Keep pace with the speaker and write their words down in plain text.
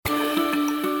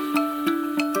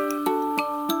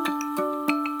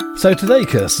So today,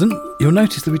 Kirsten, you'll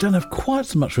notice that we don't have quite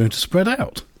so much room to spread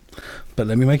out. But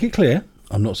let me make it clear,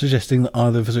 I'm not suggesting that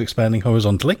either of us are expanding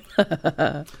horizontally.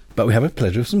 But we have a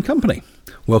pleasure of some company.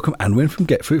 Welcome Anwen from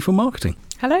Get Fruitful Marketing.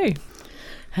 Hello.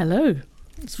 Hello.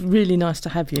 It's really nice to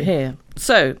have you here.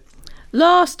 So,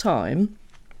 last time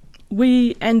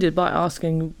we ended by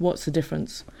asking what's the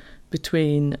difference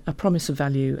between a promise of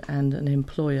value and an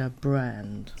employer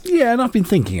brand. Yeah, and I've been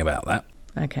thinking about that.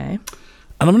 Okay.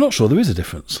 And I'm not sure there is a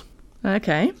difference.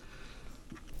 Okay.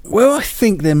 Well, I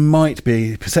think there might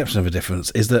be a perception of a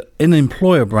difference is that in an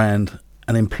employer brand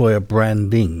and employer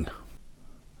branding.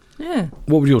 Yeah.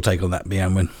 What would your take on that be,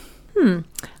 Anwen?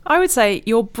 I would say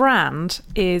your brand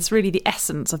is really the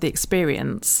essence of the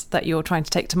experience that you're trying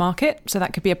to take to market. So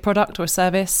that could be a product or a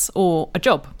service or a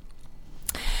job.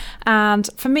 And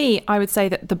for me, I would say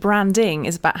that the branding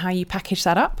is about how you package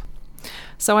that up.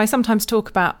 So I sometimes talk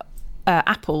about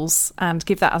apples and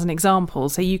give that as an example.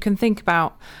 So you can think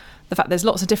about the fact there's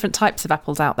lots of different types of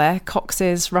apples out there,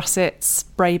 Cox's, Russets,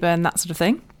 Braeburn, that sort of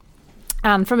thing.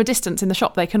 And from a distance in the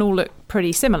shop, they can all look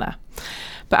pretty similar.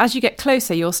 But as you get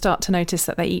closer, you'll start to notice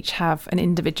that they each have an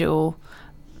individual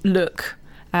look.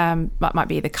 That might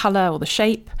be the colour or the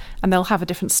shape, and they'll have a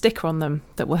different sticker on them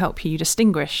that will help you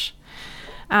distinguish.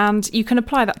 And you can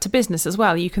apply that to business as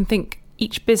well. You can think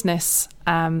each business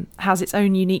has its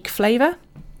own unique flavour,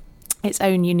 its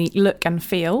own unique look and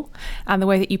feel. And the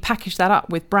way that you package that up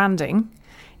with branding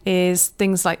is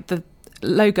things like the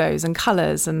logos and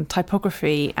colours and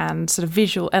typography and sort of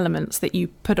visual elements that you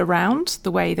put around the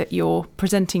way that you're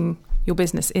presenting your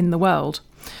business in the world.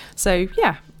 So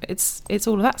yeah, it's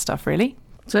all of that stuff really.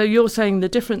 So you're saying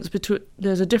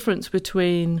there's a difference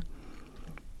between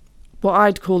what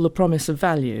I'd call the promise of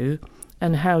value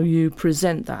and how you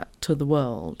present that to the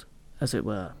world, as it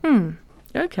were.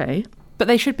 Okay. But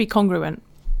they should be congruent.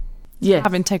 Yes.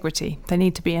 Have integrity. They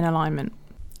need to be in alignment.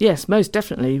 Yes, most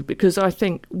definitely, because I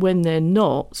think when they're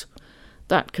not,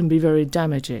 that can be very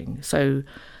damaging. So,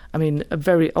 I mean, a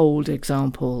very old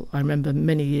example, I remember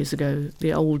many years ago,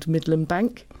 the old Midland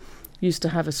Bank used to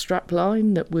have a strap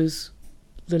line that was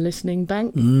the listening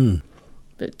bank.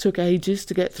 It took ages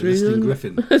to get through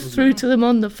to them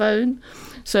on the phone.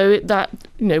 So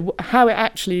how it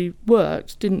actually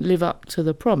worked didn't live up to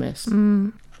the promise.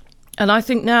 And I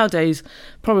think nowadays,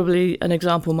 probably an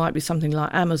example might be something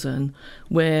like Amazon,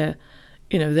 where,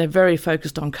 they're very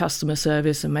focused on customer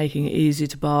service and making it easy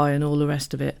to buy and all the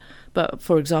rest of it. But,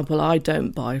 for example, I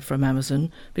don't buy from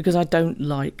Amazon because I don't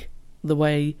like the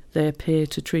way they appear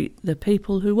to treat the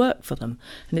people who work for them.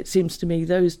 And it seems to me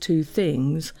those two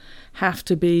things have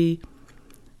to be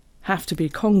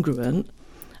congruent.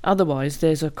 Otherwise,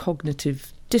 there's a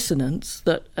cognitive dissonance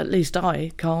that at least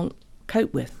I can't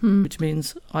cope with, which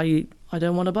means I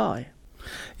don't want to buy.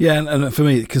 Yeah, and for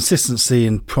me, consistency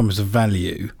in promise of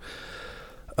value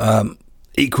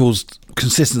equals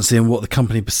consistency in what the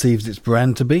company perceives its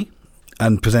brand to be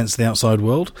and presents to the outside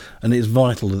world, and it's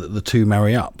vital that the two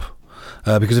marry up.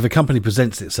 Because if a company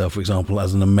presents itself, for example,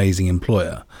 as an amazing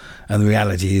employer, and the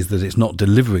reality is that it's not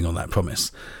delivering on that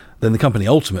promise, then the company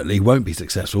ultimately won't be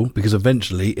successful because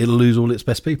eventually it'll lose all its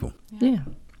best people. Yeah.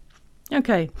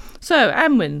 Okay, so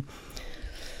Anwen,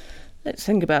 let's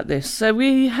think about this. So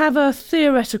we have a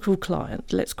theoretical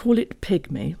client, let's call it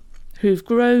Pygmy, who've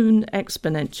grown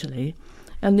exponentially,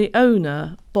 and the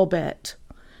owner, Bobette,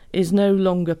 is no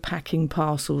longer packing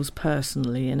parcels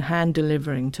personally and hand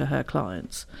delivering to her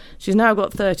clients. She's now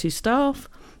got 30 staff.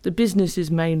 The business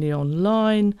is mainly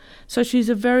online, so she's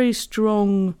a very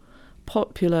strong,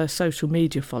 popular social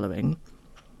media following.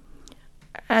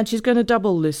 And she's going to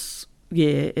double this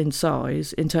year in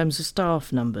size in terms of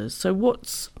staff numbers. So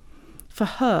what's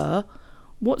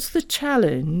the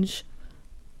challenge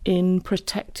in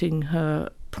protecting her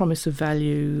promise of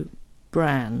value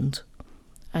brand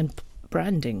and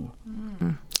branding?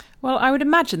 Well, I would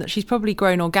imagine that she's probably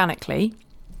grown organically,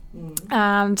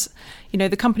 and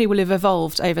the company will have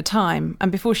evolved over time,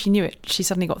 and before she knew it, she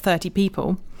suddenly got 30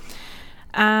 people.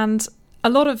 And a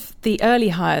lot of the early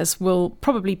hires will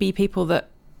probably be people that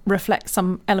reflect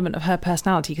some element of her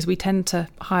personality, because we tend to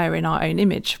hire in our own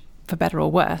image, for better or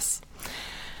worse.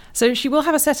 So she will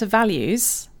have a set of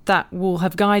values that will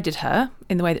have guided her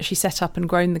in the way that she set up and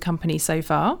grown the company so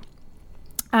far,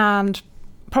 and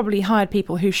probably hired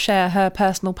people who share her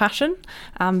personal passion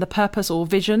and the purpose or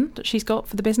vision that she's got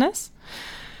for the business.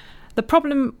 The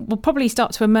problem will probably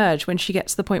start to emerge when she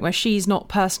gets to the point where she's not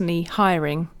personally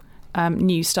hiring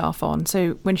new staff on.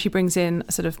 So when she brings in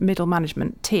a sort of middle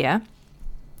management tier.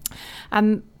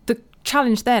 And the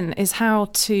challenge then is how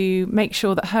to make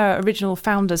sure that her original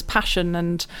founder's passion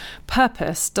and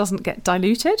purpose doesn't get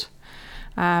diluted.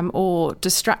 or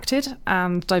distracted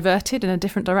and diverted in a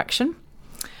different direction.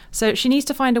 So she needs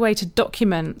to find a way to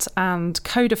document and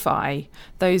codify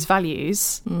those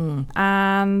values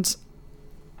and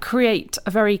create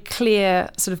a very clear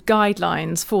sort of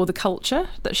guidelines for the culture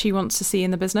that she wants to see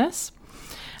in the business.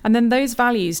 And then those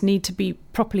values need to be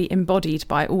properly embodied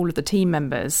by all of the team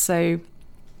members. So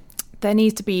there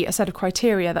needs to be a set of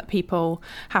criteria that people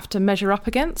have to measure up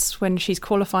against when she's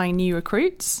qualifying new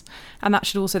recruits. And that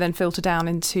should also then filter down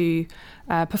into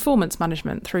performance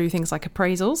management through things like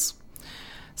appraisals.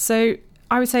 So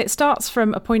I would say it starts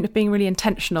from a point of being really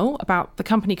intentional about the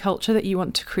company culture that you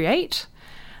want to create.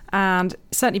 And it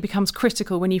certainly becomes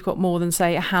critical when you've got more than,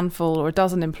 say, a handful or a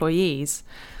dozen employees.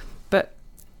 But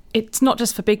it's not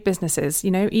just for big businesses.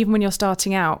 You know, even when you're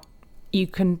starting out, you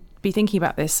can be thinking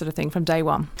about this sort of thing from day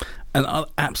one. And I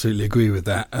absolutely agree with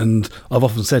that. And I've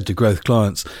often said to growth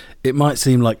clients, it might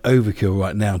seem like overkill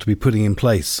right now to be putting in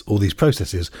place all these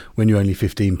processes when you're only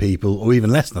 15 people or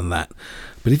even less than that.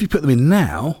 But if you put them in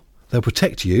now, they'll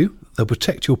protect you, they'll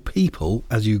protect your people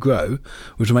as you grow,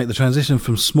 which will make the transition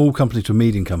from small company to a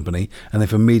medium company and then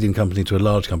from medium company to a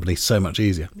large company so much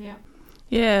easier.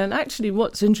 Yeah, and actually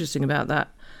what's interesting about that,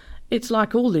 it's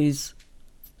like all these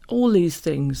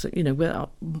things, you know,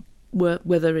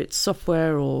 whether it's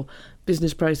software or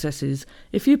business processes,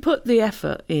 if you put the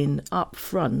effort in up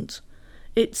front,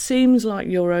 it seems like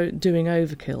you're doing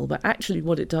overkill, but actually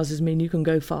what it does is mean you can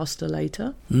go faster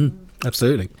later.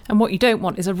 Absolutely. And what you don't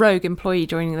want is a rogue employee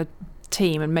joining the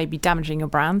team and maybe damaging your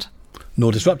brand.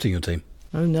 Nor disrupting your team.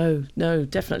 Oh, no,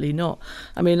 definitely not.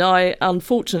 I mean, I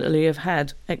unfortunately have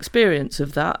had experience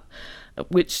of that,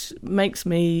 which makes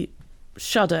me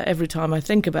shudder every time I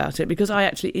think about it, because I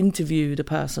actually interviewed a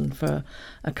person for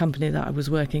a company that I was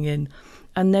working in,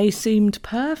 and they seemed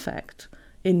perfect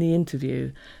in the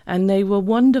interview and they were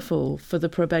wonderful for the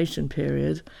probation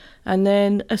period, and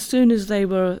then as soon as they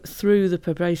were through the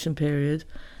probation period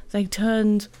they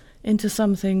turned into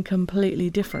something completely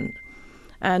different,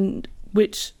 and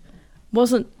which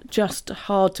wasn't just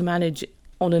hard to manage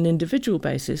on an individual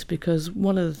basis, because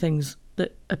one of the things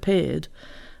that appeared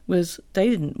was they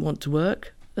didn't want to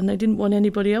work and they didn't want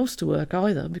anybody else to work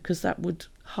either, because that would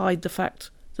hide the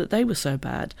fact that they were so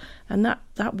bad. And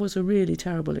that was a really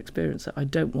terrible experience that I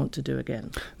don't want to do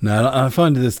again. No, I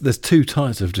find there's two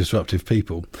types of disruptive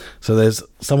people. So there's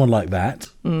someone like that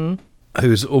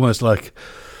who's almost like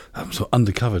sort of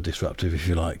undercover disruptive, if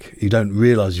you like. You don't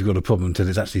realise you've got a problem until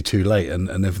it's actually too late and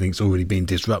everything's already been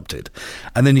disrupted.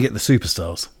 And then you get the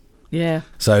superstars. Yeah.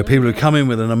 So people who come in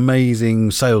with an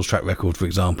amazing sales track record, for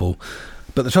example.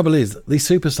 But the trouble is, these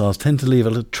superstars tend to leave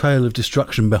a trail of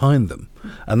destruction behind them,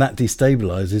 and that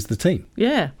destabilises the team.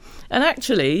 Yeah. And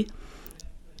actually,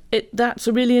 that's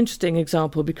a really interesting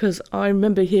example, because I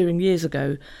remember hearing years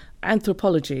ago,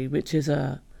 Anthropology, which is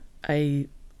a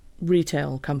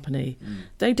retail company,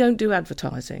 they don't do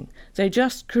advertising. They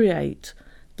just create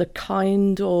the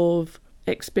kind of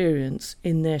experience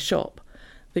in their shop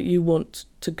that you want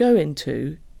to go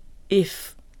into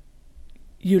if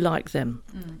you like them.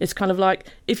 It's kind of like,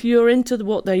 if you're into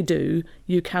what they do,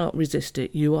 you cannot resist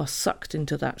it. You are sucked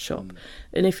into that shop.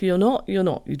 And if you're not, you're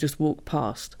not. You just walk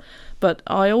past. But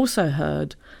I also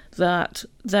heard that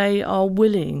they are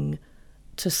willing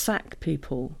to sack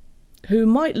people who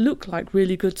might look like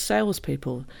really good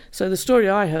salespeople. So the story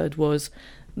I heard was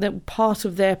that part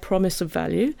of their promise of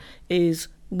value is,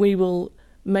 we will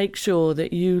make sure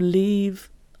that you leave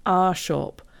our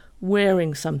shop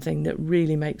wearing something that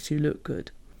really makes you look good.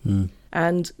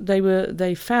 And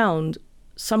they found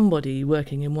somebody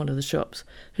working in one of the shops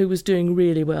who was doing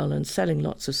really well and selling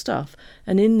lots of stuff,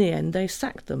 and in the end they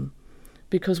sacked them,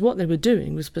 because what they were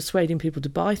doing was persuading people to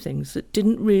buy things that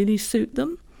didn't really suit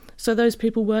them. So those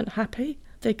people weren't happy.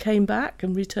 They came back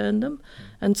and returned them.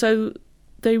 And so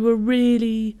they were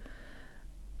really,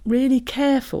 really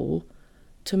careful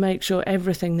to make sure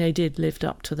everything they did lived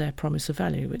up to their promise of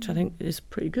value, which I think is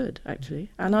pretty good, actually,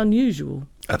 and unusual.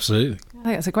 Absolutely. I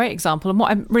think that's a great example. And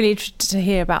what I'm really interested to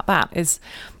hear about that is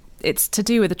it's to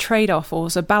do with a trade-off, or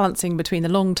so balancing between the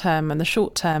long-term and the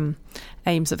short-term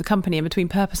aims of the company, and between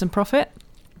purpose and profit.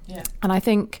 Yeah. And I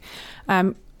think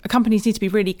companies need to be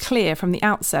really clear from the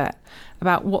outset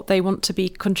about what they want to be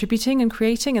contributing and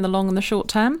creating in the long and the short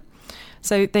term.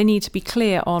 So they need to be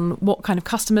clear on what kind of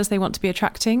customers they want to be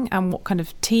attracting and what kind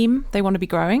of team they want to be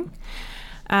growing,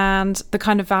 and the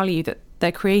kind of value that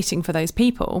they're creating for those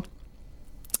people.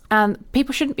 And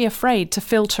people shouldn't be afraid to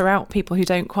filter out people who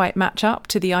don't quite match up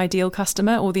to the ideal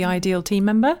customer or the ideal team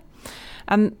member.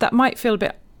 And that might feel a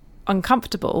bit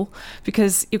uncomfortable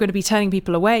because you're going to be turning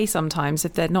people away sometimes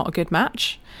if they're not a good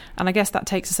match. And I guess that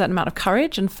takes a certain amount of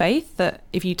courage and faith that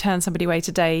if you turn somebody away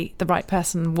today, the right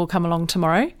person will come along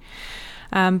tomorrow.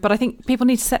 But I think people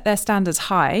need to set their standards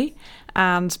high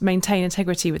and maintain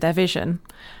integrity with their vision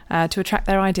to attract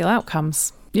their ideal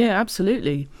outcomes. Yeah,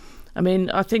 absolutely. I mean,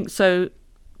 I think so.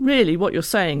 Really, what you're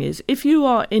saying is if you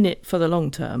are in it for the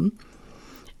long term,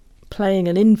 playing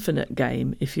an infinite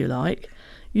game, if you like,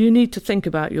 you need to think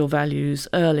about your values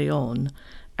early on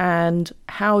and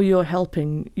how you're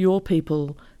helping your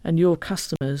people and your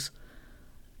customers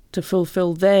to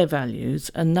fulfill their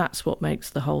values, and that's what makes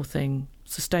the whole thing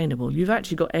sustainable. You've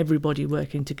actually got everybody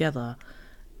working together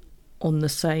on the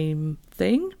same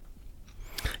thing.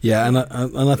 Yeah, and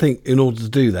I think in order to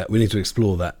do that, we need to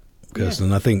explore that, Kirsten.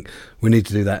 And I think we need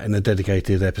to do that in a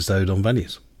dedicated episode on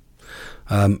values.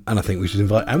 And I think we should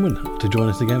invite Anwen to join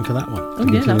us again for that one.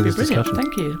 Oh, yeah, that'd be brilliant.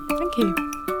 Thank you. Thank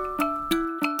you.